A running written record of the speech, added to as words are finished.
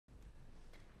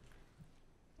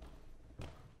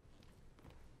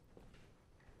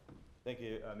Thank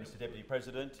you, Mr Deputy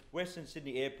President. Western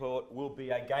Sydney Airport will be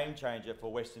a game changer for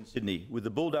Western Sydney, with the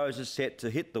bulldozers set to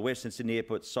hit the Western Sydney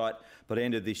Airport site by the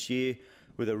end of this year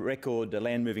with a record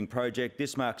land-moving project.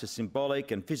 This marks a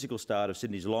symbolic and physical start of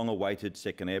Sydney's long-awaited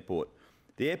second airport.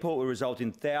 The airport will result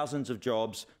in thousands of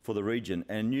jobs for the region,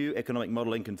 and new economic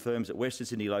modelling confirms that Western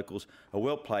Sydney locals are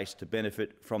well placed to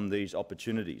benefit from these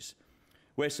opportunities.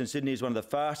 Western Sydney is one of the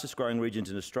fastest growing regions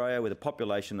in Australia, with a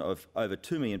population of over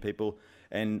 2 million people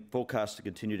and forecast to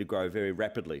continue to grow very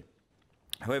rapidly.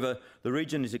 However, the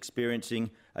region is experiencing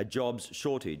a jobs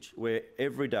shortage, where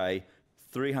every day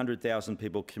 300,000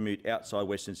 people commute outside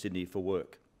Western Sydney for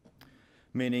work,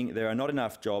 meaning there are not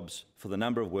enough jobs for the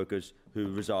number of workers who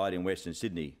reside in Western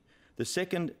Sydney. The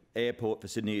second airport for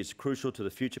Sydney is crucial to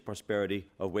the future prosperity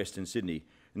of Western Sydney.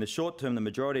 In the short term, the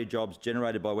majority of jobs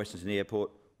generated by Western Sydney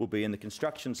Airport will be in the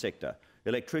construction sector.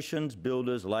 Electricians,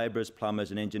 builders, labourers, plumbers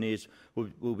and engineers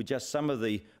will be just some of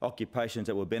the occupations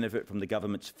that will benefit from the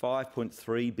government's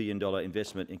 $5.3 billion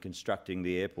investment in constructing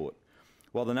the airport.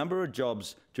 While the number of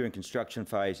jobs during construction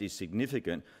phase is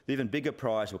significant, the even bigger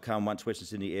prize will come once Western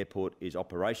Sydney Airport is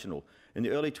operational. In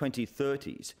the early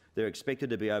 2030s, there are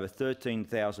expected to be over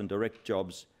 13,000 direct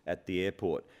jobs at the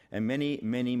airport, and many,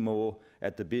 many more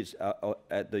at the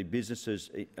businesses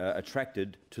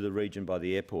attracted to the region by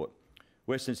the airport.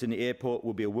 Western Sydney Airport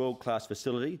will be a world-class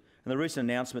facility, and the recent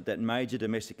announcement that major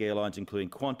domestic airlines including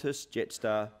Qantas,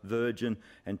 Jetstar, Virgin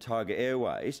and Tiger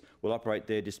Airways will operate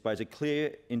there displays a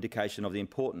clear indication of the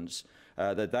importance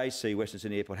that they see Western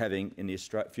Sydney Airport having in the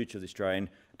future of the Australian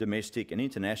domestic and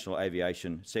international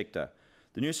aviation sector.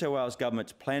 The New South Wales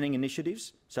Government's planning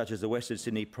initiatives, such as the Western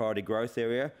Sydney Priority Growth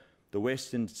Area, the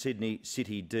Western Sydney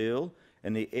City Deal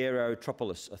and the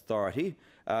Aerotropolis Authority,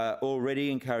 are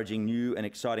already encouraging new and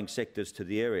exciting sectors to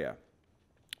the area.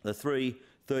 The three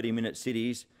 30-minute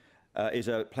cities is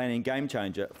a planning game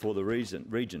changer for the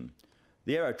region.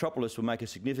 The Aerotropolis will make a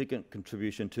significant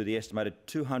contribution to the estimated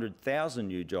 200,000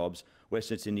 new jobs for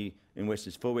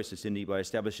Western Sydney by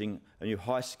establishing a new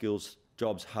high-skills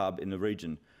jobs hub in the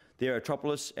region. The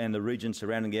Aerotropolis and the region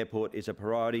surrounding the airport is a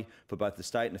priority for both the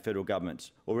state and the federal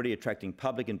governments, already attracting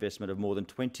public investment of more than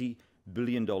 $20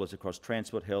 billion across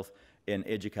transport, health and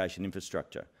education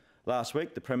infrastructure. Last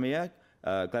week, the Premier,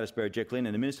 Gladys Berejiklian,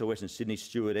 and the Minister of Western Sydney,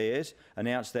 Stuart Ayres,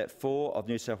 announced that 4 of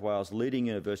New South Wales' leading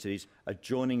universities are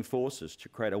joining forces to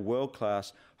create a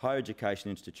world-class higher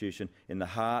education institution in the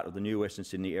heart of the new Western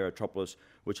Sydney Aerotropolis,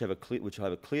 which will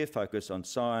have a clear focus on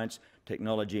science,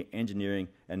 technology, engineering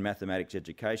and mathematics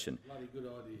education. Bloody good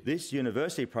idea. This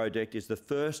university project is the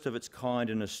first of its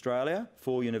kind in Australia,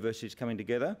 4 universities coming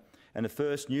together, and the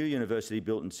first new university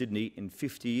built in Sydney in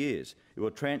 50 years. It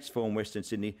will transform Western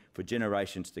Sydney for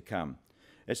generations to come.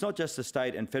 It's not just the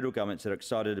state and federal governments that are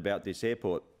excited about this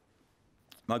airport.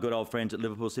 My good old friends at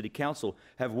Liverpool City Council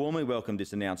have warmly welcomed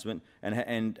this announcement,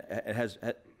 and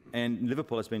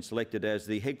Liverpool has been selected as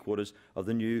the headquarters of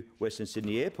the new Western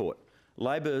Sydney Airport.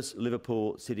 Labor's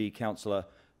Liverpool City Councillor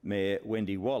Mayor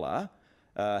Wendy Waller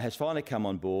has finally come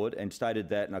on board and stated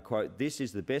that, and I quote, "This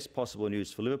is the best possible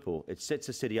news for Liverpool. It sets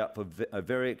the city up for a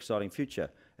very exciting future,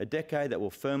 a decade that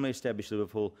will firmly establish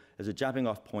Liverpool as a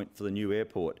jumping-off point for the new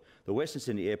airport. The Western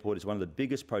Sydney Airport is one of the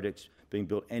biggest projects being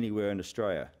built anywhere in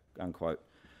Australia," unquote.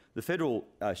 The federal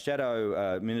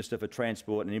Shadow Minister for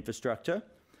Transport and Infrastructure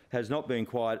has not been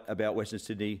quiet about Western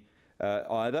Sydney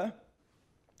either.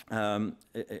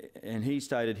 And he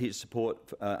stated his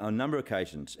support on a number of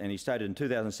occasions, and he stated in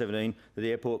 2017 that the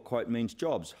airport, quote, means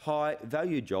jobs,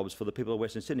 high-value jobs for the people of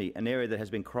Western Sydney, an area that has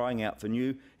been crying out for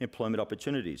new employment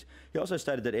opportunities. He also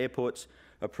stated that airports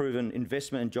are proven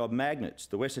investment and job magnets.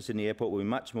 The Western Sydney Airport will be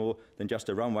much more than just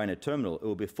a runway and a terminal. It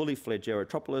will be a fully-fledged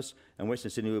Aerotropolis, and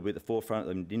Western Sydney will be at the forefront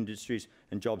of the industries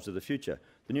and jobs of the future.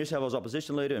 The New South Wales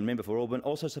opposition leader and member for Auburn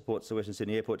also supports the Western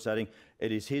Sydney Airport, stating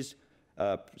it is his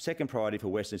second priority for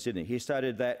Western Sydney. He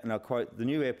stated that, and I quote, "The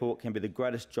new airport can be the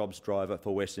greatest jobs driver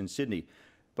for Western Sydney."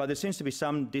 But there seems to be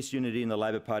some disunity in the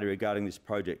Labor Party regarding this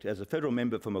project, as a federal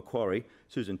member for Macquarie,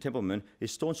 Susan Templeman, is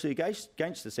staunchly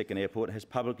against the second airport and has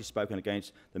publicly spoken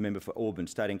against the member for Auburn,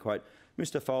 stating, quote,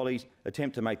 "Mr Foley's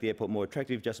attempt to make the airport more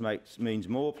attractive just means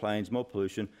more planes, more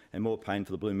pollution and more pain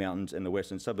for the Blue Mountains and the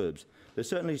western suburbs." There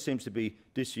certainly seems to be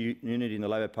disunity in the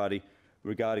Labor Party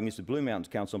regarding this. The Blue Mountains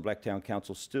Council and Blacktown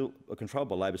Council, still controlled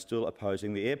by Labor, still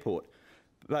opposing the airport.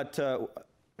 But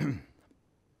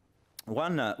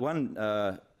one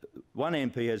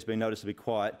MP has been noticed to be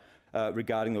quiet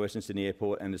regarding the Western Sydney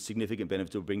Airport and the significant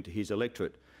benefits it will bring to his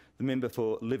electorate. The member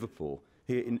for Liverpool.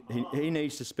 He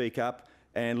needs to speak up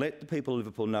and let the people of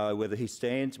Liverpool know where he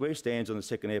stands on the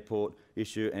second airport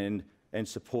issue, and and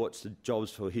supports the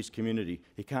jobs for his community.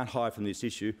 He can't hide from this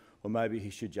issue, or maybe he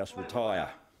should just retire.